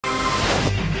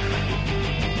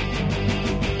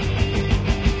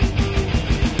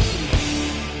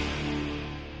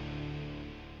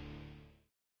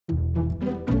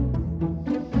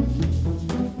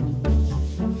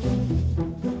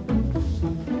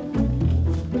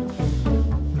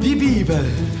Bibel.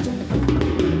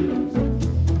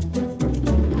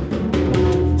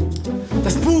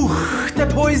 Das Buch der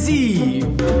Poesie.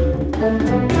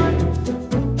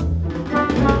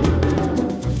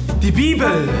 Die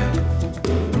Bibel.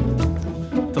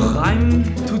 Doch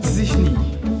reimen tut sie sich nie.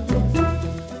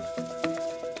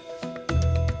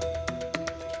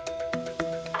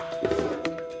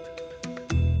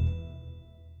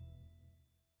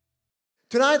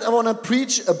 Tonight I want to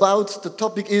preach about, the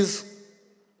topic is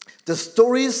the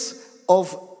stories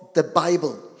of the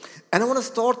Bible. And I want to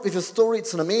start with a story.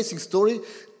 It's an amazing story.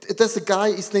 There's a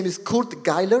guy, his name is Kurt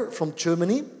Geiler from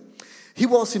Germany. He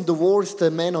was in the war, it's the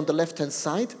man on the left-hand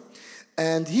side.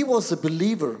 And he was a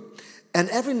believer. And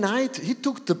every night he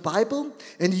took the Bible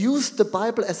and used the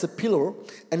Bible as a pillow.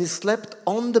 And he slept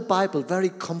on the Bible, very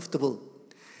comfortable.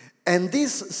 And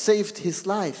this saved his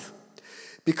life.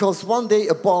 Because one day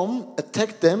a bomb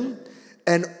attacked them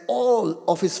and all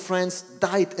of his friends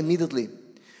died immediately.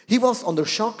 He was under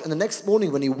shock, and the next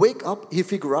morning when he wake up, he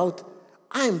figure out,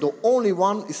 I am the only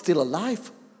one is still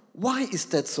alive. Why is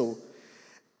that so?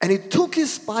 And he took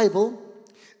his Bible,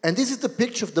 and this is the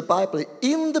picture of the Bible.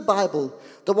 In the Bible,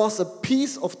 there was a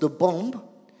piece of the bomb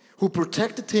who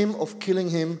protected him of killing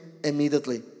him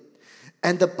immediately.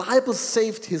 And the Bible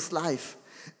saved his life.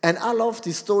 And I love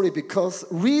this story because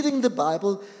reading the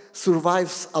Bible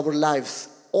survives our lives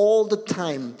all the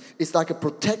time. It's like a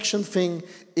protection thing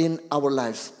in our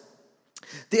lives.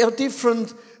 There are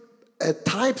different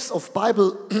types of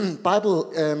Bible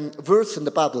verses in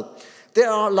the Bible. There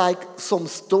are like some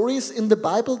stories in the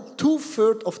Bible.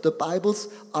 2/3 of the Bibles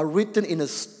are written in a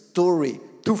story.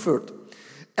 2/3.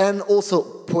 And also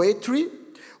poetry.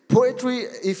 Poetry,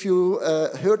 if you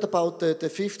heard about the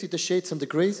 50 Shades and the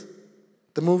Grays,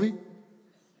 the movie?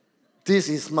 This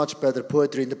is much better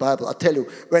poetry in the Bible. I tell you,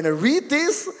 when I read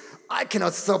this, I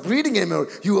cannot stop reading anymore.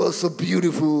 You are so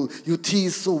beautiful. Your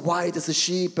teeth so white as a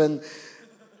sheep. And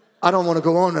I don't want to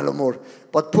go on anymore.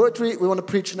 But poetry, we want to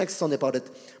preach next Sunday about it.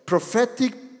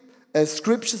 Prophetic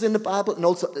scriptures in the Bible, and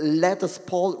also letters.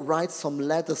 Paul writes some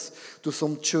letters to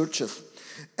some churches.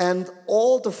 And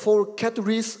all the 4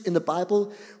 categories in the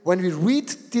Bible, when we read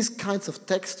these kinds of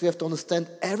texts, we have to understand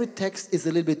every text is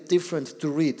a little bit different to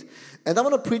read. And I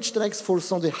want to preach the next 4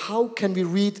 Sunday, how can we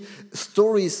read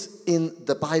stories in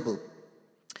the Bible?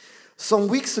 Some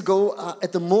weeks ago,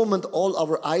 at the moment, all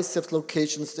our ICF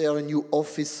locations, they are in new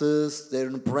offices, they're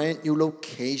in brand new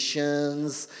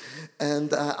locations.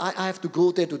 And I have to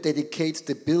go there to dedicate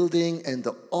the building and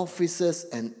the offices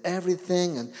and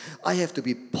everything. And I have to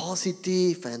be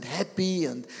positive and happy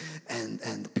and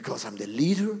because I'm the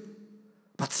leader.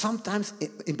 But sometimes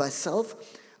in myself,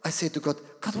 I say to God,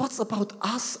 God, what's about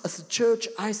us as a church,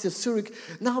 ICF Zurich?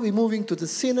 Now we're moving to the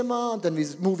cinema, and then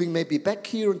we're moving maybe back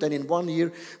here, and then in 1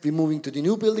 year we're moving to the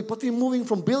new building. But we're moving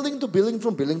from building to building,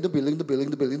 from building to building to building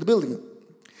to building to building.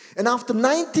 And after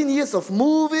 19 years of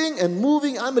moving and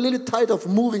moving, I'm a little tired of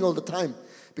moving all the time.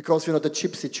 Because we're not a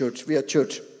gypsy church, we are a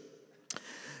church.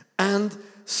 And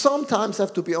sometimes, I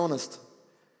have to be honest,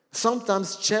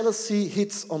 sometimes jealousy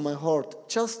hits on my heart,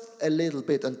 just a little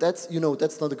bit. And that's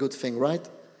not a good thing, right?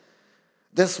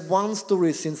 There's one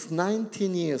story since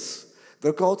 19 years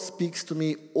where God speaks to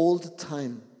me all the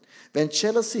time. When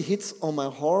jealousy hits on my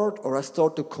heart, or I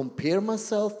start to compare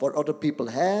myself, what other people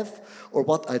have, or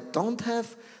what I don't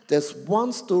have, there's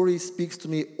one story speaks to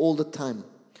me all the time.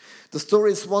 The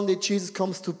story is one day Jesus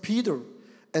comes to Peter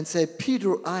and said,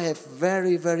 Peter, I have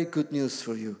very, very good news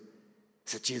for you.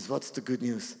 He said, Jesus, what's the good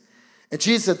news? And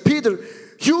Jesus said, Peter,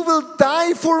 you will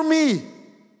die for me.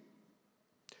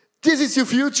 This is your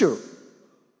future.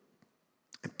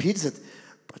 And Peter said,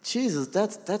 but Jesus,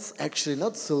 that's actually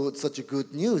not such a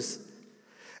good news.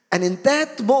 And in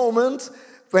that moment,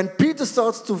 when Peter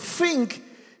starts to think,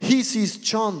 he sees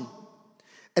John.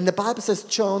 And the Bible says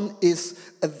John is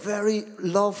a very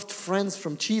loved friend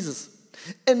from Jesus.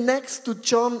 And next to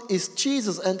John is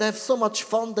Jesus. And they have so much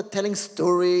fun. They're telling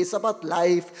stories about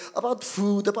life, about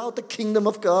food, about the kingdom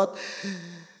of God.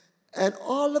 And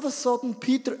all of a sudden,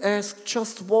 Peter asked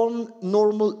just one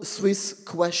normal Swiss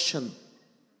question.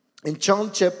 In John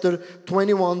chapter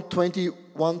 21,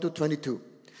 21 to 22.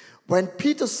 When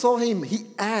Peter saw him, he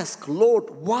asked, Lord,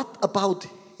 what about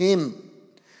him?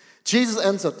 Jesus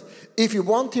answered, if you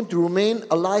want him to remain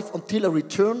alive until I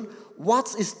return,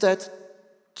 what is that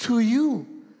to you?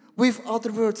 With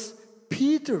other words,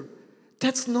 Peter,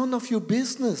 that's none of your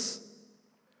business.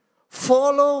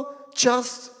 Follow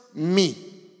just me.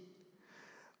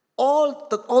 All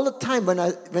the time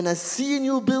when I see a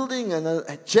new building and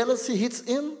a jealousy hits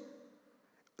in,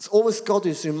 it's always God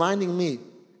is reminding me,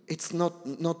 it's not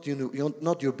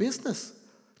your business.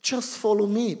 Just follow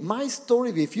me. My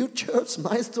story with your church,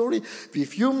 my story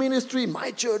with your ministry,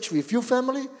 my church with your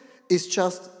family is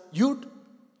just your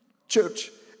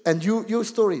church and your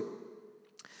story.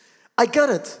 I got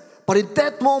it. But in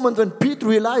that moment when Peter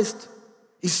realized,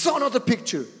 he saw another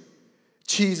picture.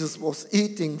 Jesus was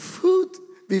eating food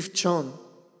with John.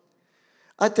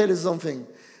 I tell you something.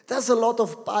 There's a lot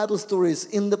of Bible stories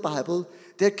in the Bible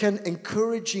that can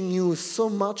encouraging you so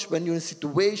much when you're in a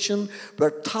situation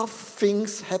where tough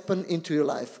things happen into your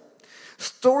life.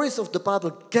 Stories of the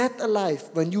Bible get alive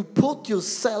when you put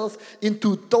yourself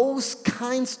into those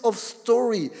kinds of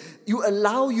story. You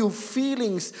allow your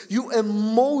feelings, your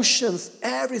emotions,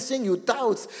 everything, your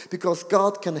doubts, because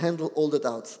God can handle all the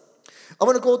doubts. I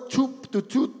want to go to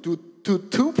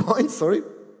 2 points,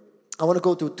 I want to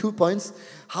go to 2 points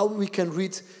how we can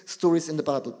read stories in the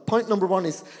Bible. Point number 1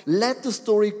 is let the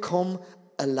story come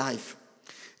alive.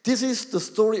 This is the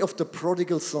story of the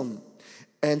prodigal son.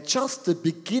 And just the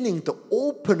beginning, the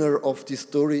opener of this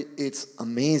story, it's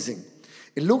amazing.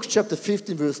 In Luke chapter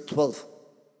 15, verse 12,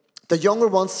 the younger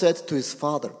one said to his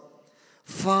father,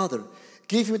 "Father,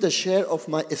 give me the share of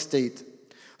my estate."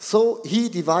 So he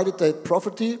divided the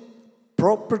property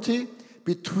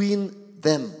between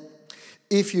them.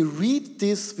 If you read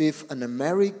this with an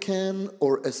American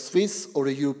or a Swiss or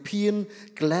a European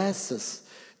glasses,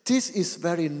 this is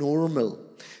very normal.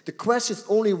 The question is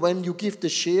only when you give the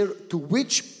share, to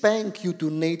which bank you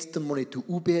donate the money, to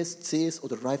UBS, CS or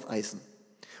the Raiffeisen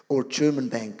or German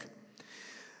bank.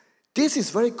 This is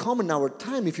very common in our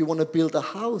time. If you want to build a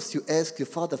house, you ask your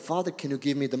father, "Father, can you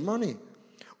give me the money?"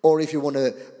 Or if you want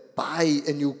to buy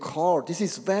a new car. This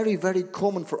is very, very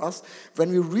common for us.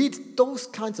 When we read those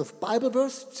kinds of Bible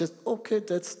verses, just, okay,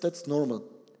 that's normal.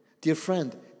 Dear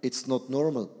friend, it's not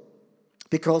normal.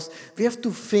 Because we have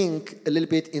to think a little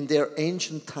bit in their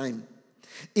ancient time.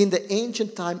 In the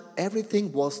ancient time,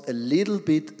 everything was a little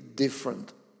bit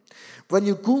different. When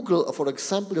you Google, for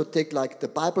example, you take like the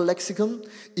Bible lexicon,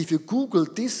 if you Google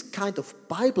this kind of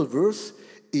Bible verse,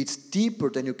 it's deeper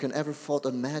than you can ever thought or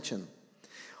imagine.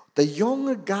 The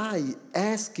younger guy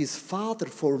asks his father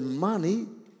for money.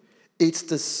 It's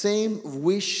the same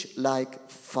wish like,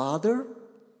 "Father,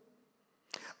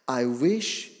 I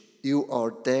wish you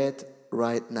are dead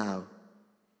right now.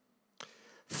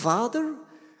 Father,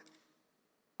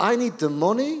 I need the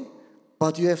money,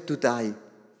 but you have to die."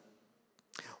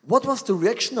 What was the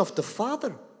reaction of the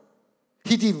father?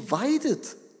 He divided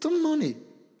the money.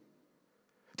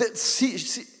 That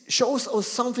shows us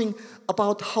something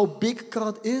about how big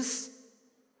God is,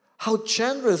 how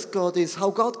generous God is,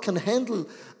 how God can handle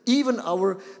even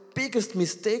our biggest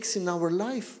mistakes in our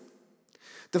life.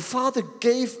 The father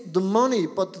gave the money,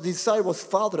 but the desire was,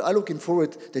 "Father, I'm looking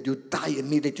forward that you die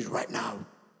immediately right now."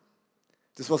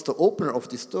 This was the opener of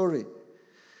the story.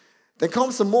 Then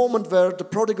comes a moment where the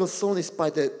prodigal son is by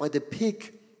the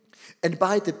pig. And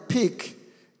by the pig,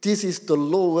 this is the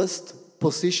lowest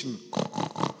position.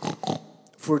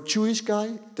 For a Jewish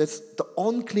guy, that's the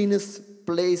uncleanest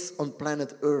place on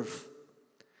planet Earth.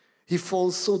 He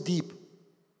falls so deep.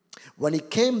 When he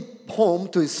came home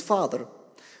to his father,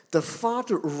 the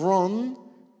father ran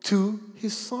to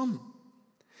his son.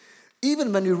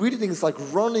 Even when you read things like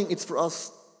running, it's for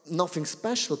us nothing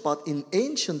special. But in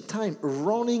ancient time,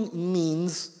 running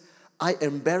means I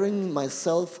am burying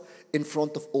myself in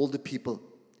front of all the people.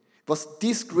 It was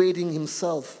disgrading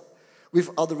himself. With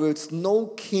other words, no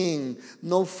king,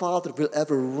 no father will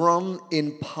ever run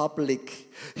in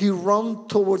public. He ran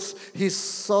towards his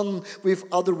son. With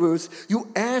other words, you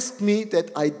ask me that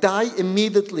I die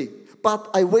immediately, but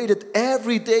I waited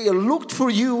every day. I looked for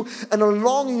you and I'm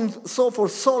longing for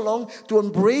so long to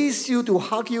embrace you, to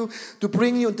hug you, to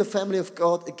bring you into the family of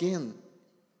God again.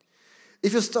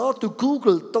 If you start to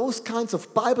Google those kinds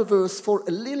of Bible verses for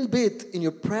a little bit in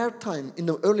your prayer time in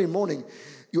the early morning,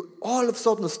 all of a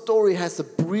sudden the story has a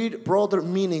broader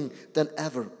meaning than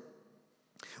ever.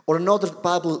 Or another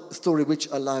Bible story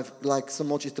which I like so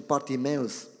much is the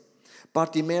Bartimaeus.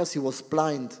 Bartimaeus, he was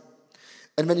blind.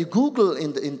 And when you Google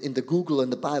in the Google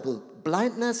and the Bible,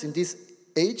 blindness in this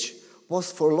age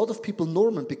was for a lot of people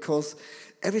normal because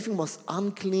everything was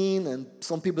unclean and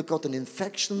some people got an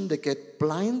infection, they get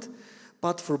blind.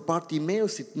 But for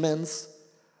Bartimaeus it means,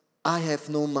 I have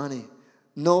no money,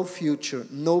 no future,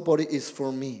 nobody is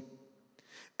for me.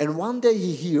 And one day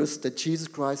he hears that Jesus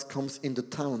Christ comes into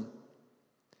town.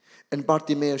 And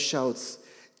Bartimaeus shouts,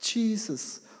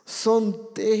 "Jesus, Son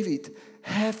David,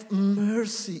 have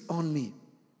mercy on me."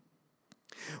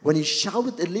 When he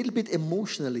shouted a little bit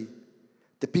emotionally,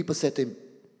 the people said to him,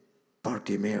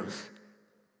 "Bartimaeus,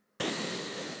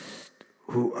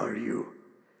 who are you?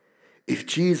 If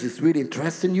Jesus is really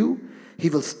interested in you, He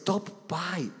will stop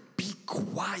by. Be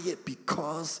quiet,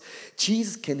 because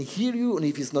Jesus can hear you, and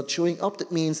if he's not showing up,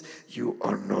 that means you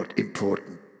are not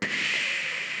important.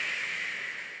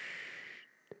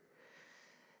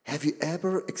 Have you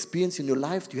ever experienced in your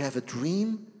life, you have a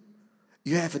dream,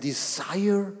 you have a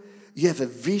desire, you have a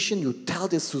vision, you tell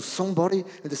this to somebody,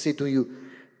 and they say to you,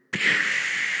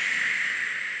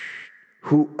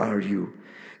 who are you?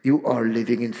 You are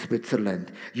living in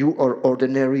Switzerland. You are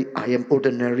ordinary. I am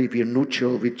ordinary. We are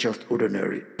neutral. We're just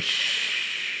ordinary.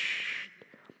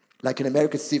 Like in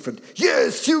America, it's different.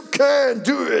 Yes, you can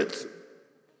do it.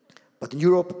 But in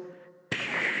Europe,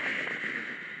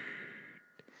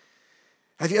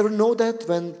 have you ever known that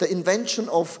when the invention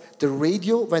of the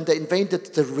radio, when they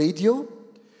invented the radio,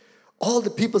 all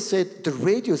the people said the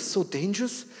radio is so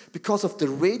dangerous because of the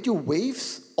radio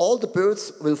waves, all the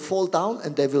birds will fall down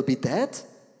and they will be dead?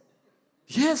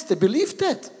 Yes, they believed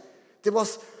that.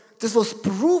 This was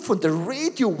proven, the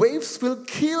radio waves will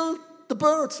kill the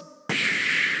birds.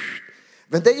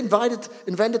 When they invented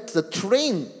the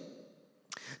train,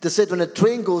 they said when a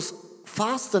train goes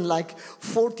fast than like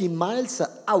 40 miles an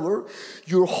hour,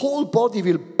 your whole body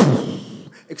will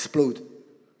explode.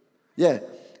 Yeah.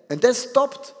 And they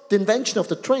stopped the invention of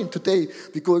the train. Today,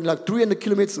 we're going like 300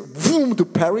 kilometers boom, to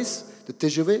Paris, the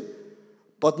TGV.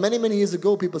 But many, many years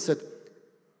ago, people said,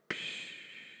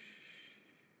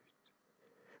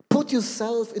 put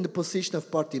yourself in the position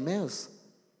of Bartimaeus.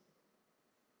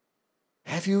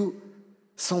 Have you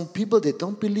some people, they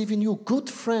don't believe in you? Good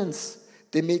friends,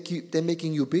 they're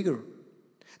making you bigger.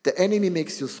 The enemy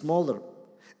makes you smaller.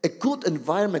 A good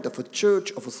environment of a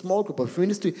church, of a small group, of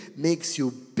ministry makes you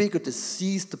bigger to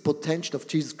seize the potential of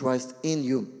Jesus Christ in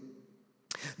you.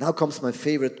 Now comes my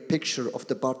favorite picture of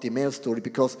the Bartimaeus story,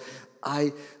 because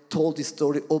I told this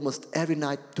story almost every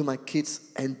night to my kids,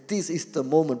 and this is the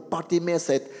moment. Bartimaeus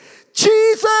said,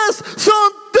 Jesus,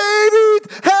 son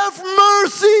David, have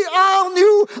mercy on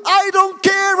you. I don't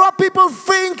care what people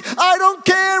think. I don't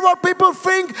care what people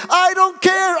think. I don't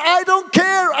care. I don't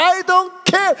care. I don't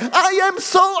care.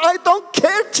 I don't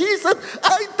care, Jesus.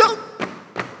 I don't.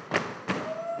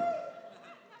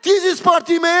 This is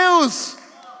Bartimaeus.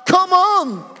 Come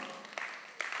on.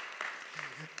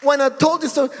 When I told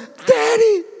this story,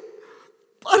 Daddy,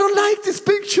 I don't like this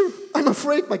picture. I'm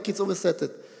afraid. My kids always said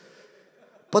that.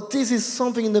 But this is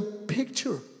something in the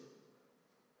picture.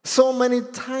 So many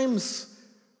times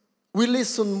we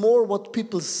listen more what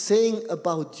people saying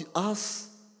about us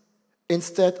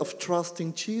instead of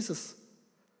trusting Jesus.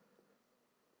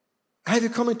 Have you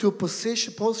come into a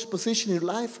position in your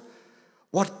life?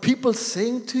 What people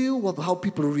saying to you, how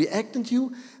people reacting to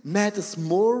you matters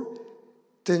more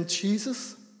than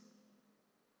Jesus?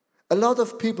 A lot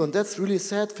of people, and that's really a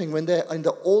sad thing, when they're in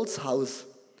the old house,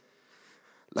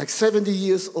 like 70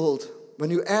 years old, when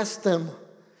you ask them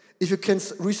if you can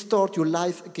restart your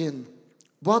life again,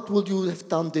 what would you have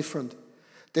done different?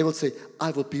 They will say,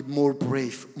 I will be more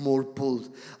brave, more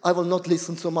bold. I will not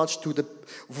listen so much to the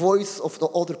voice of the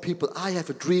other people. I have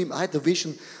a dream, I had a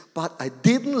vision, but I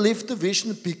didn't live the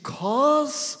vision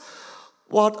because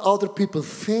what other people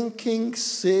thinking,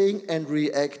 saying, and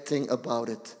reacting about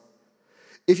it.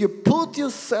 If you put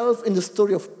yourself in the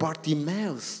story of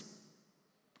Bartimaeus,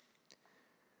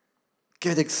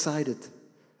 get excited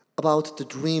about the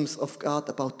dreams of God,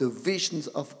 about the visions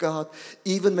of God.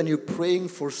 Even when you're praying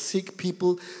for sick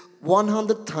people,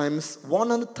 100 times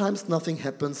nothing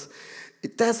happens.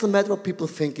 It doesn't matter what people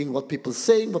thinking, what people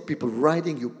saying, what people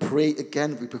writing. You pray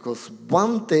again, because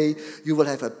one day you will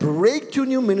have a breakthrough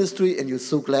in your ministry, and you're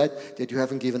so glad that you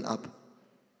haven't given up.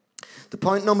 The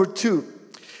point number 2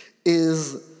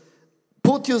 is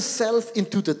put yourself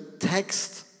into the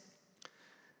text.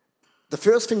 The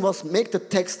first thing was make the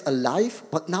text alive,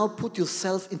 but now put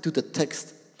yourself into the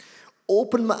text.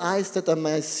 Open my eyes that I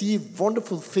may see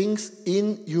wonderful things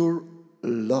in your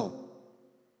law.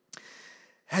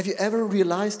 Have you ever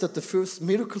realized that the first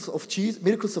miracles of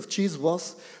Jesus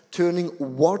was turning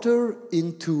water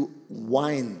into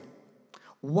wine?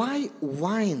 Why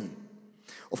wine?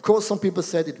 Of course, some people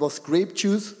said it was grape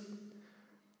juice.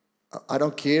 I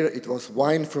don't care, it was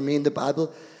wine for me in the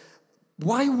Bible.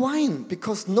 Why wine?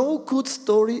 Because no good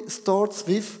story starts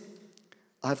with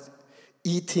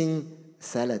eating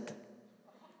salad.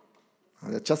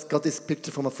 I just got this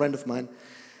picture from a friend of mine.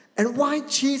 And why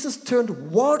Jesus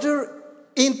turned water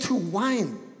into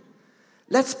wine?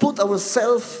 Let's put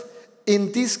ourselves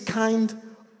in this kind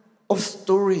of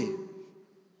story.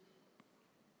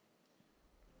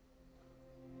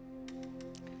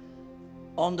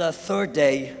 On the third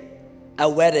day, a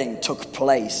wedding took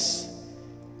place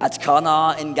at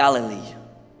Cana in Galilee.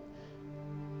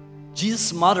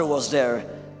 Jesus' mother was there,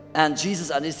 And Jesus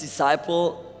and his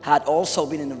disciple had also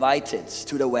been invited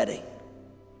to the wedding.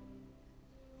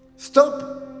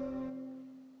 Stop.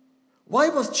 Why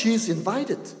was Jesus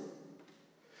invited?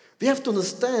 We have to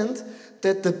understand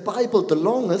that the Bible, the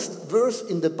longest verse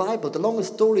in the Bible, the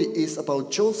longest story is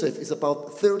about Joseph, is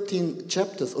about 13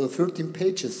 chapters or 13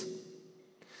 pages.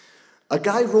 A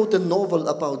guy wrote a novel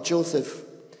about Joseph,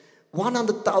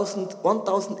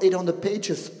 1,800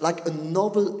 pages, like a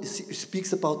novel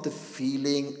speaks about the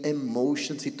feeling,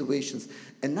 emotion, situations.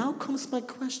 And now comes my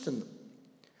question.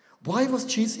 Why was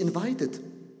Jesus invited?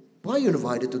 Why are you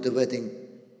invited to the wedding?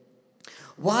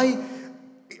 Why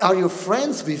are your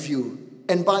friends with you?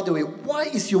 And by the way, why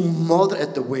is your mother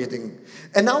at the wedding?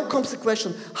 And now comes the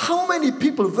question, how many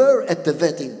people were at the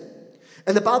wedding?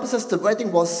 And the Bible says the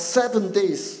wedding was 7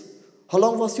 days. How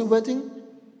long was your wedding?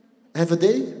 Half a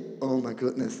day? Oh my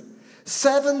goodness.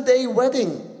 7-day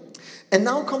wedding. And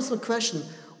now comes the question,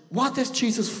 what has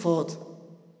Jesus thought?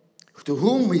 To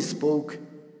whom he spoke?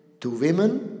 To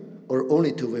women or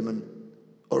only to women?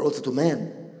 Or also to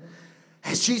men?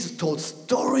 Has Jesus told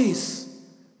stories,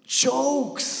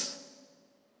 jokes?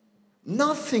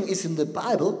 Nothing is in the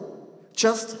Bible,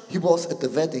 just he was at the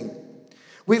wedding.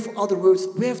 With other words,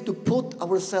 we have to put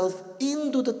ourselves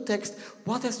into the text.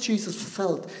 What has Jesus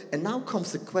felt? And now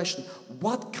comes the question,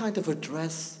 what kind of a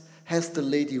dress has the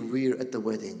lady wear at the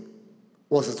wedding?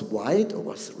 Was it white or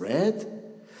was it red?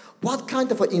 What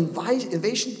kind of an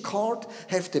invitation card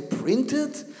have they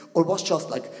printed? Or was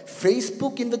just like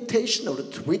Facebook invitation or a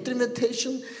Twitter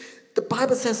invitation? The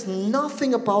Bible says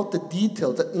nothing about the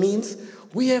detail. That means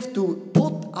we have to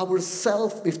put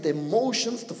ourselves with the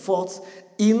emotions, the thoughts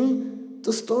in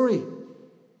the story.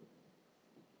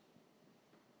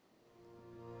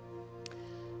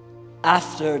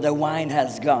 After the wine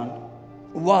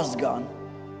was gone,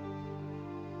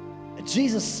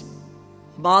 Jesus'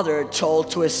 mother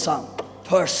told to her son,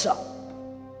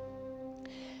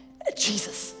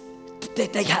 Jesus,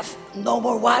 they have no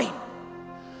more wine.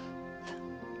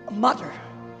 Mother,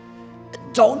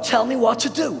 don't tell me what to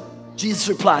do. Jesus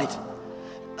replied,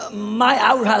 my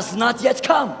hour has not yet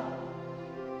come.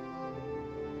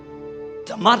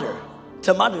 The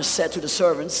mother said to the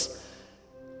servants,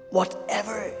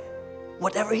 whatever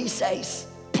he says,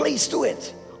 please do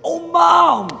it. Oh,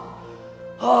 Mom!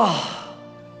 Oh.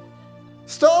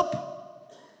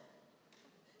 Stop!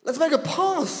 Let's make a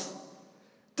pause.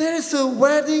 There is a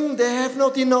wedding, they have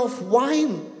not enough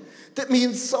wine. That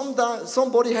means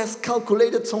somebody has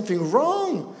calculated something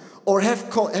wrong. Or have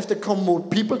there come more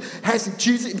people? Hasn't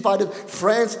Jesus invited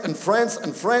friends and friends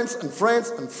and friends and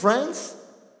friends and friends?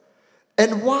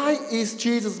 And why is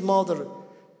Jesus' mother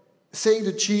saying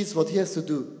to Jesus what he has to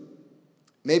do?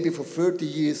 Maybe for 30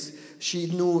 years, she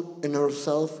knew in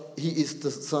herself he is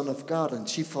the Son of God. And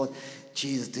she thought,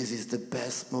 Jesus, this is the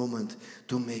best moment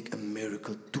to make a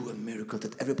miracle, do a miracle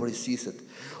that everybody sees it.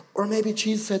 Or maybe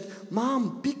Jesus said,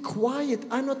 Mom, be quiet.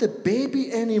 I'm not a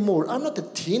baby anymore. I'm not a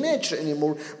teenager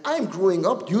anymore. I'm growing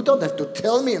up. You don't have to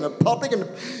tell me in a public and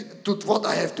to what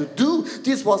I have to do.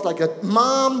 This was like a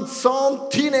mom, son,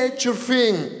 teenager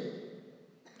thing.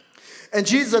 And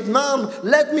Jesus said, Mom,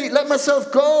 let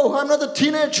myself go. I'm not a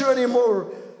teenager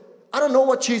anymore. I don't know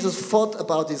what Jesus thought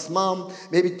about his mom.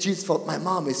 Maybe Jesus thought, my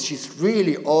mom she's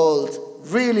really old,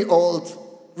 really old,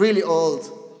 really old.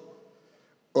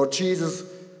 Or Jesus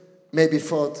maybe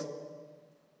thought,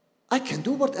 I can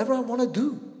do whatever I want to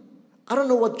do. I don't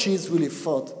know what Jesus really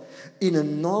thought. In a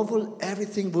novel,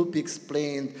 everything will be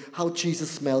explained. How Jesus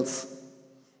smells,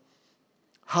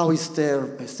 how his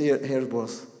hair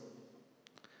was,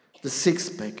 the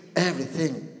six-pack,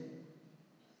 everything.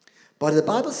 But the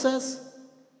Bible says,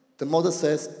 the mother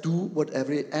says, do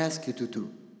whatever he asks you to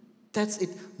do. That's it.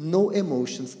 No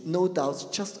emotions, no doubts,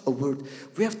 just a word.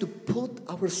 We have to put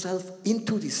ourselves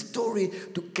into the story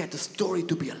to get the story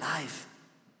to be alive.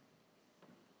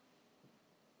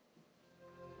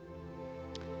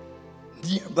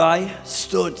 Nearby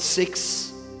stood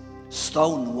 6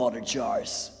 stone water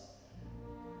jars,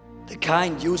 the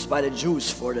kind used by the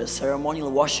Jews for the ceremonial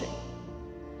washing,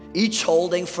 each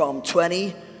holding from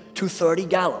 20 to 30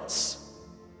 gallons.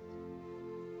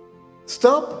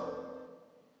 Stop.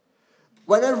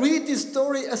 When I read this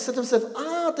story, I said to myself,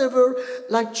 there were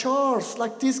like jars,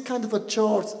 like this kind of a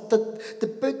jars,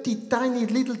 the petty, tiny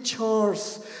little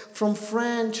jars from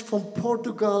France, from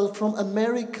Portugal, from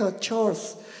America,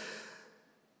 jars.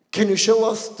 Can you show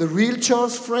us the real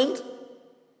jars, friend?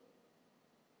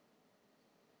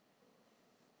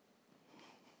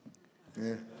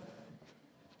 Yeah.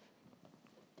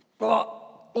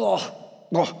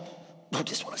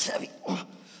 This one is heavy.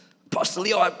 Pastor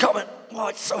Leo, I'm coming. Oh,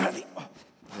 it's so heavy.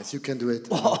 Yes, you can do it.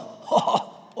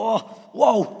 Oh,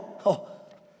 whoa.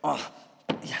 Oh,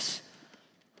 yes.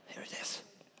 Here it is.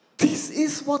 This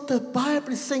is what the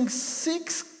Bible is saying.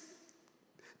 6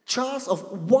 jars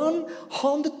of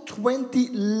 120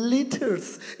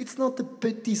 liters. It's not the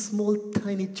petty, small,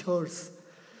 tiny jars.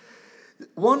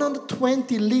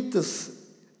 120 liters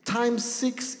times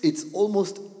 6, it's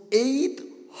almost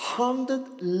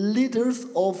 800 liters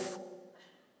of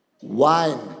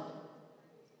wine.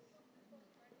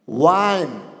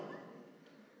 Wine.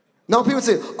 Now people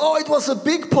say, oh, it was a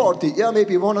big party. Yeah,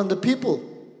 maybe 100 people.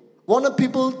 100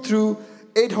 people through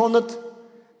 800.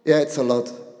 Yeah, it's a lot.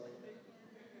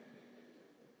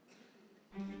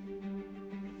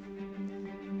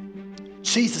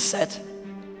 Jesus said,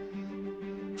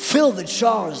 fill the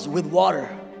jars with water.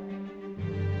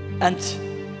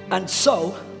 And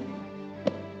so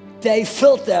they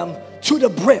filled them to the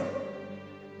brim.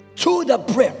 To the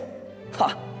brim.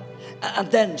 And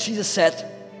then Jesus said,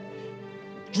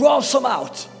 draw some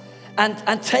out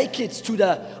and take it to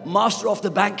the master of the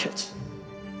banquet.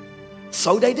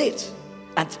 So they did.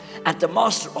 And the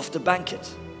master of the banquet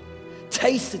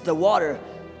tasted the water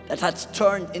that had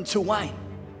turned into wine.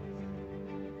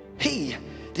 He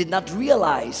did not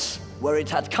realize where it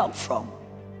had come from,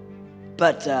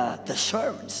 but the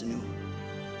servants knew.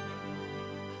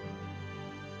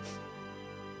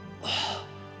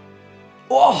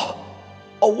 Oh,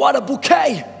 what a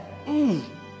bouquet!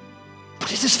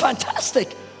 This is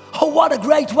fantastic. Oh, what a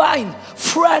great wine.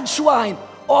 French wine.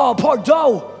 Oh,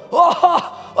 Bordeaux.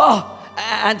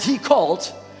 And he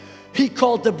called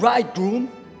the bridegroom,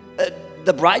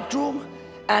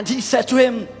 and he said to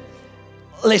him,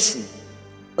 listen,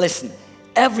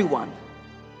 everyone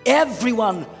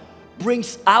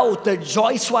brings out the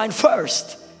choice wine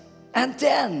first, and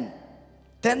then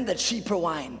the cheaper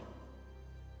wine.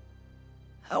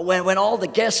 When all the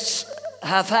guests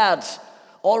have had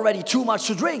already too much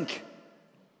to drink.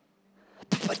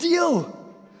 But you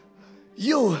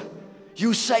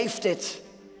saved it.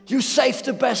 You saved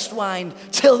the best wine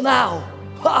till now.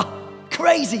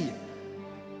 Crazy.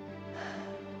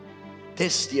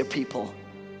 This, dear people,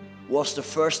 was the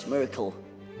first miracle.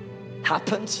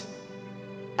 Happened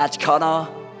at Cana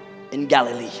in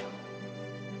Galilee.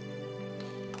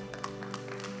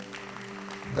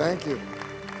 Thank you.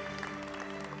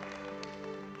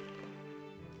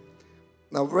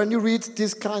 Now, when you read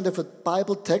this kind of a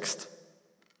Bible text,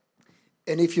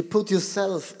 and if you put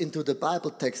yourself into the Bible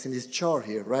text in this jar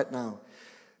here right now,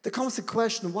 there comes the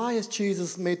question, why has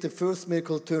Jesus made the first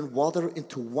miracle turn water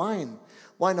into wine?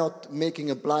 Why not making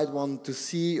a blind one to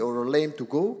see or a lame to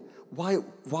go? Why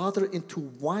water into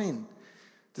wine?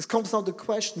 This comes now the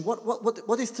question,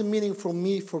 what is the meaning for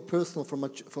me for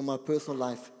my personal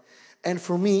life? And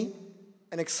for me,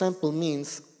 an example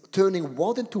means turning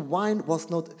water into wine was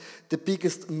not the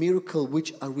biggest miracle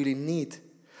which I really need.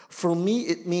 For me,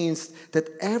 it means that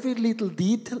every little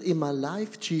detail in my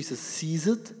life, Jesus sees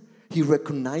it, He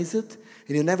recognizes it,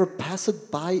 and He never passes it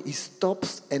by. He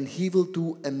stops and He will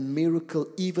do a miracle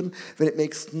even when it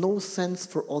makes no sense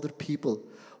for other people.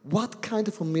 What kind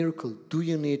of a miracle do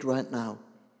you need right now?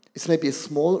 It's maybe a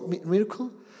small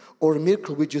miracle, or a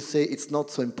miracle which you say it's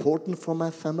not so important for my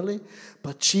family,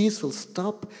 but Jesus will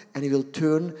stop and He will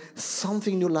turn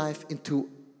something in your life into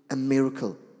a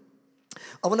miracle.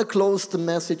 I want to close the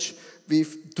message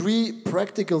with 3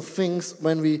 practical things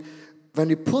when we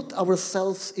put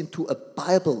ourselves into a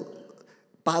Bible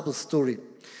story.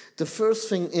 The first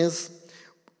thing is,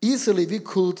 easily we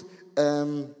could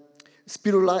the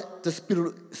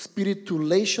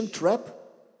spiritualization trap.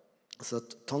 It's a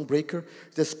tongue breaker.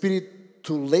 The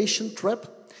spiritualization trap.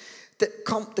 There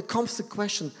comes the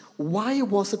question, why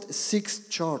was it 6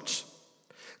 jars?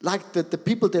 Like the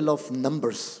people, they love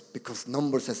numbers because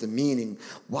numbers has a meaning.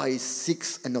 Why is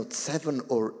 6 and not 7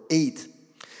 or 8?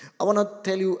 I want to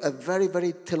tell you a very,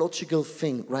 very theological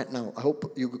thing right now. I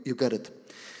hope you get it.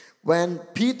 When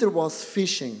Peter was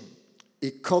fishing,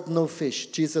 he caught no fish.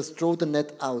 Jesus threw the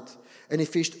net out and he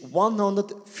fished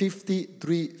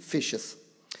 153 fishes.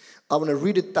 I want to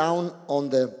read it down on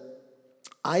the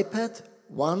iPad.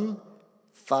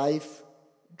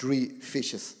 153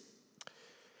 fishes.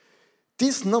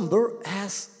 This number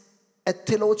has a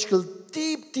theological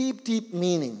deep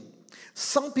meaning.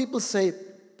 Some people say,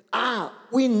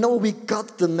 we know we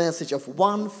got the message of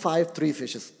 153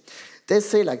 fishes. They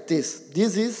say like this.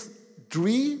 This is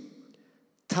 3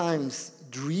 times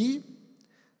 3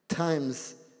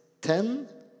 times 10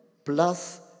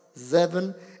 plus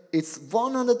 7. It's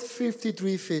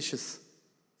 153 fishes.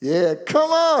 Yeah,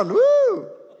 come on, woo!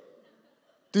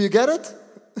 Do you get it?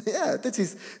 Yeah, this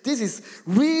is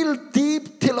real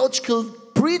deep theological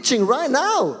preaching right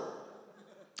now.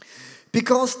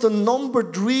 Because the number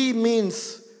 3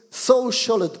 means, so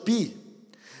shall it be.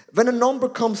 When a number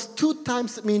comes 2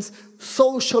 times, it means,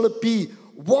 so shall it be,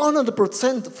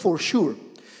 100% for sure.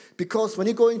 Because when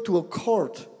you go into a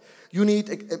court, you need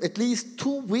at least 2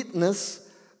 witnesses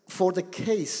for the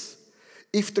case.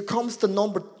 If there comes the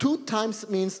number 2 times, it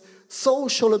means, so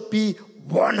shall it be,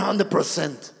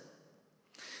 100%.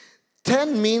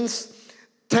 10 means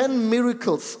 10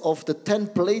 miracles of the 10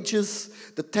 plagues,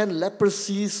 the 10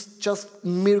 leprosies, just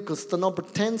miracles. The number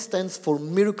 10 stands for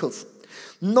miracles.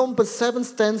 Number 7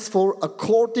 stands for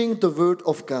according the word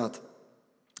of God.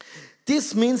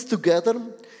 This means together,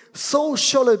 so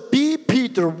shall it be,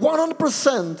 Peter,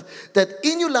 100%, that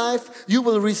in your life you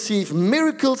will receive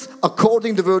miracles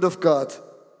according the word of God.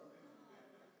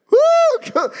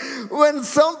 Woo! When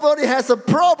somebody has a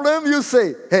problem, you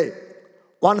say, hey,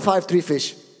 153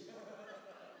 fish.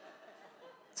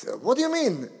 So, what do you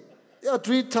mean? Yeah,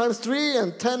 3 times 3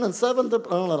 and 10 and 7.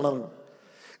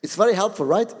 It's very helpful,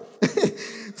 right?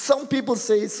 Some people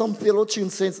say, some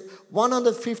theologians say,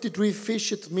 153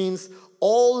 fish, it means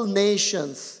all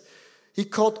nations. He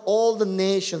caught all the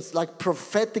nations, like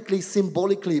prophetically,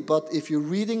 symbolically. But if you're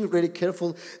reading really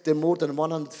careful, there are more than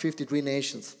 153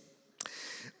 nations.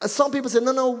 Some people say,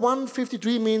 no,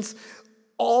 153 means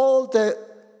all the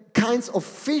kinds of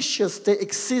fishes they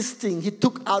existing, he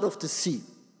took out of the sea.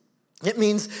 It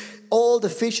means all the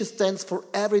fishes stands for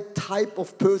every type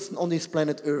of person on this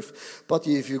planet Earth. But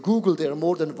if you Google, there are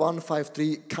more than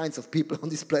 153 kinds of people on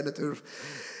this planet Earth.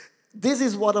 This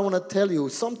is what I want to tell you.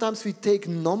 Sometimes we take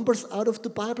numbers out of the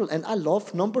Bible, and I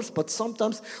love numbers, but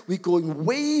sometimes we're going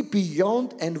way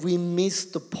beyond and we miss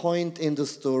the point in the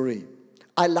story.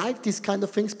 I like these kind of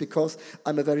things because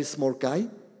I'm a very smart guy.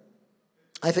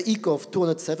 I have an ego of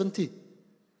 270.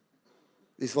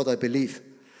 Is what I believe.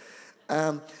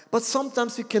 But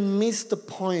sometimes we can miss the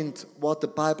point what the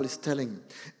Bible is telling.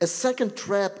 A second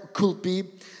trap could be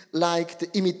like the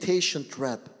imitation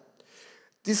trap.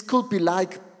 This could be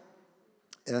like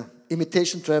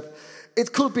imitation trap.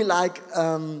 It could be like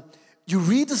you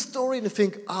read a story and you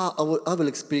think, I will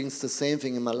experience the same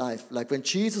thing in my life. Like when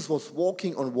Jesus was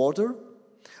walking on water,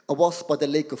 I was by the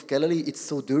Lake of Galilee. It's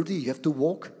so dirty, you have to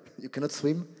walk. You cannot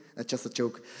swim. That's just a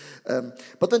joke.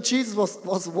 But when Jesus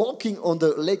was walking on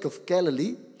the Lake of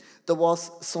Galilee, there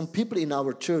was some people in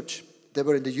our church. They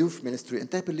were in the youth ministry, and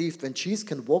they believed when Jesus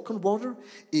can walk on water,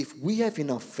 if we have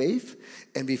enough faith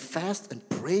and we fast and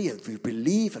pray and we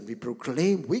believe and we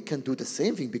proclaim, we can do the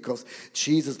same thing because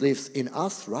Jesus lives in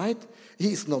us, right?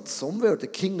 He is not somewhere. The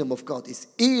kingdom of God is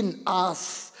in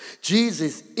us.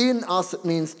 Jesus in us, it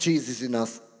means Jesus in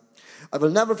us. I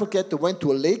will never forget, they went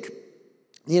to a lake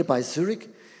nearby Zurich,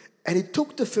 and he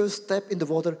took the first step in the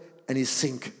water and he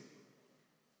sank.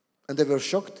 And they were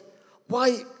shocked.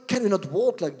 Why can we not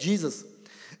walk like Jesus?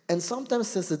 And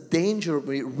sometimes there's a danger when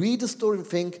we read a story and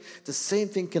think the same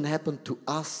thing can happen to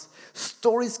us.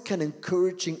 Stories can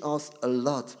encouraging us a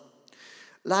lot.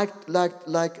 Like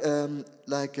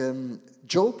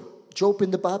Job. Job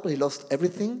in the Bible, he lost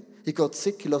everything. He got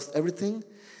sick, he lost everything.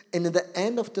 And in the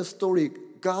end of the story,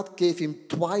 God gave him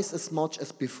twice as much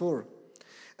as before.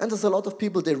 And there's a lot of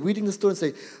people, they're reading the story and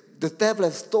say, the devil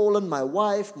has stolen my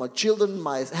wife, my children,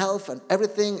 my health and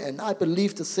everything, and I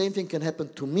believe the same thing can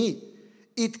happen to me.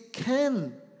 It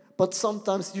can, but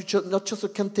sometimes you not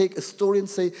just can take a story and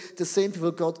say the same thing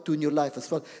will God do in your life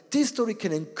as well. This story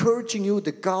can encouraging you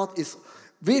that God is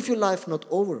with your life not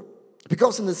over.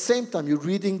 Because in the same time, you're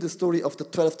reading the story of the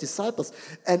 12 disciples,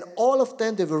 and all of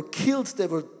them, they were killed, they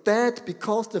were dead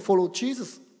because they followed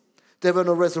Jesus. There were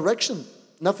no resurrection,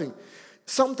 nothing.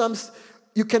 Sometimes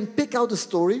you can pick out a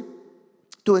story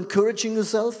to encouraging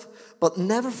yourself, but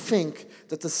never think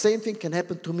that the same thing can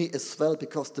happen to me as well,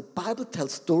 because the Bible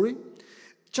tells story.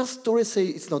 Just stories say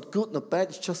it's not good, not bad,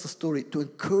 it's just a story to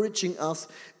encouraging us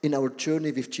in our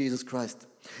journey with Jesus Christ.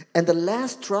 And the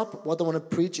last trap, what I want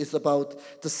to preach, is about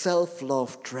the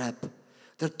self-love trap.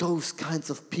 There are those kinds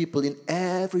of people in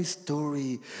every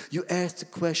story. You ask the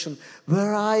question,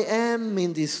 where I am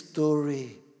in this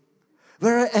story?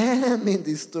 Where I am in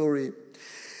this story.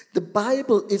 The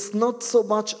Bible is not so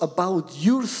much about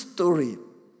your story.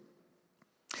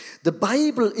 The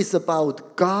Bible is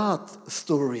about God's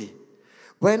story.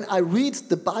 When I read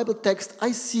the Bible text,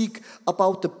 I seek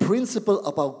about the principle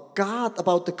about God,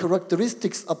 about the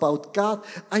characteristics about God.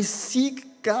 I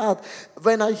seek God.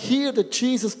 When I hear that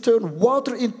Jesus turned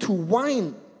water into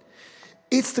wine,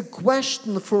 it's the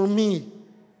question for me,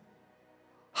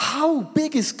 how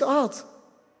big is God?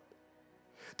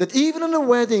 That even in a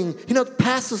wedding, he not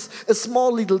passes a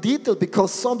small little detail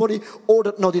because somebody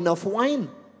ordered not enough wine.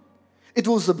 It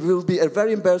will be a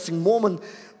very embarrassing moment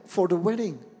for the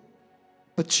wedding.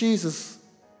 But Jesus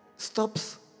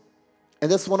stops.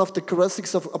 And that's one of the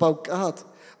characteristics about God.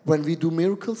 When we do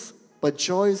miracles by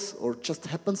choice or just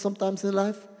happen sometimes in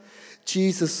life,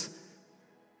 Jesus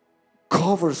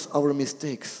covers our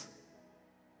mistakes.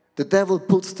 The devil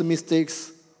puts the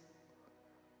mistakes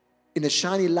in a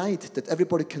shiny light that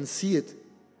everybody can see it,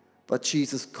 but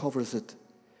Jesus covers it.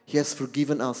 He has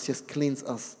forgiven us. He has cleansed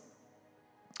us.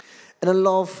 And I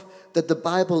love that the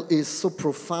Bible is so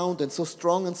profound and so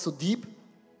strong and so deep.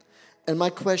 And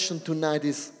my question tonight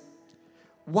is,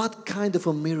 what kind of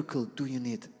a miracle do you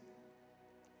need?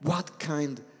 What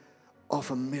kind of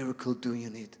a miracle do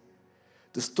you need?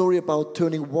 The story about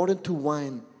turning water into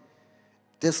wine.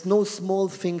 There's no small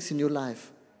things in your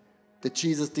life that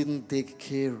Jesus didn't take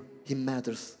care. He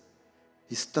matters.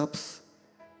 He stops.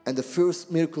 And the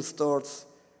first miracle starts.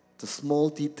 The small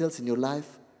details in your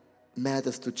life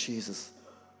matters to Jesus.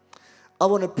 I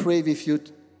want to pray with you.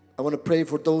 I want to pray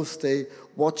for those today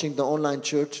watching the online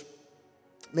church.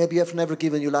 Maybe you have never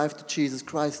given your life to Jesus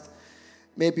Christ.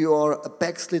 Maybe you are a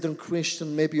backslidden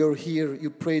Christian. Maybe you're here.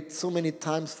 You prayed so many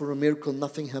times for a miracle,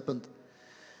 nothing happened.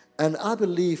 And I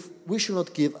believe we should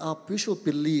not give up. We should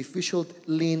believe. We should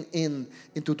lean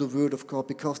into the Word of God,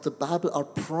 because the Bible are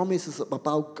promises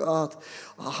about God,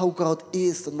 how God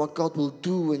is and what God will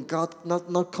do, and God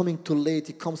not coming too late.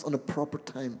 He comes on a proper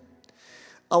time.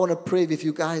 I want to pray with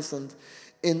you guys, and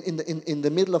in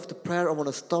the middle of the prayer, I want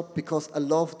to stop because I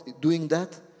love doing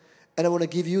that. And I want to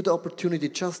give you the opportunity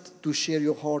just to share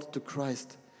your heart to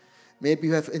Christ. Maybe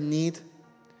you have a need.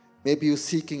 Maybe you're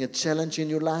seeking a challenge in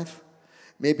your life.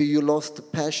 Maybe you lost the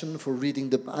passion for reading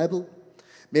the Bible.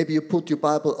 Maybe you put your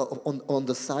Bible on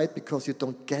the side because you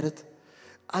don't get it.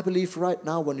 I believe right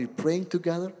now when we're praying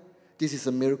together, this is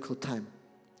a miracle time.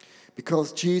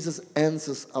 Because Jesus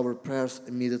answers our prayers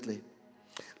immediately.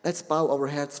 Let's bow our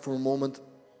heads for a moment,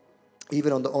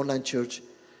 even on the online church.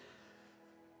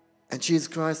 And Jesus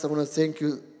Christ, I want to thank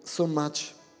you so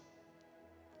much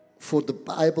for the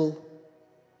Bible,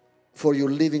 for your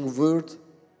living word,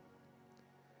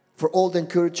 for all the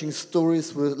encouraging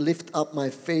stories will lift up my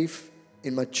faith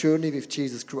in my journey with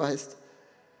Jesus Christ.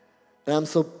 And I'm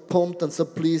so pumped and so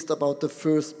pleased about the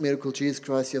first miracle, Jesus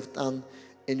Christ, you have done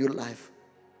in your life.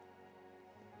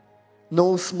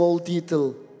 No small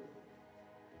detail,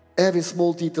 every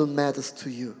small detail matters to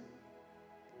you.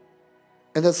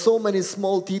 And there's so many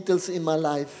small details in my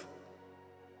life.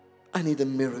 I need a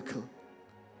miracle.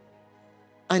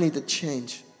 I need a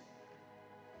change.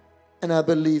 And I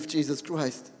believe, Jesus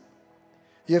Christ,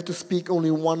 you have to speak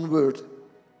only one word,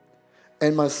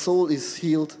 and my soul is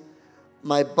healed,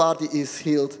 my body is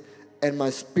healed, and my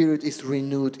spirit is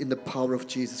renewed in the power of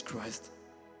Jesus Christ.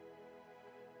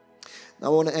 Now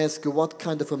I want to ask you, what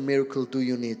kind of a miracle do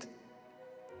you need?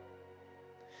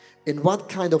 In what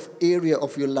kind of area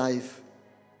of your life,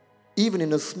 even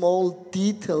in the small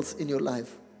details in your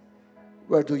life,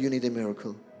 where do you need a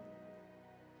miracle?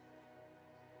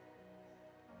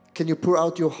 Can you pour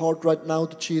out your heart right now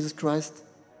to Jesus Christ?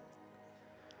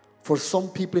 For some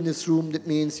people in this room, that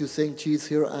means you're saying, Jesus,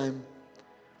 here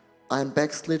I am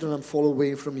backslidden, I'm far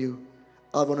away from you.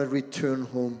 I want to return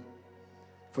home.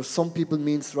 For some people, it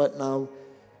means right now,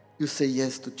 you say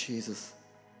yes to Jesus.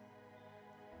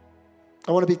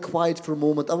 I want to be quiet for a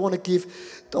moment. I want to give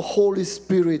the Holy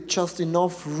Spirit just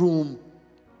enough room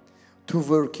to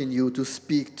work in you, to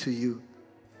speak to you,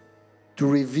 to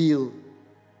reveal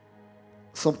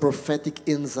some prophetic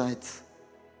insights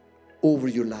over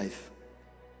your life.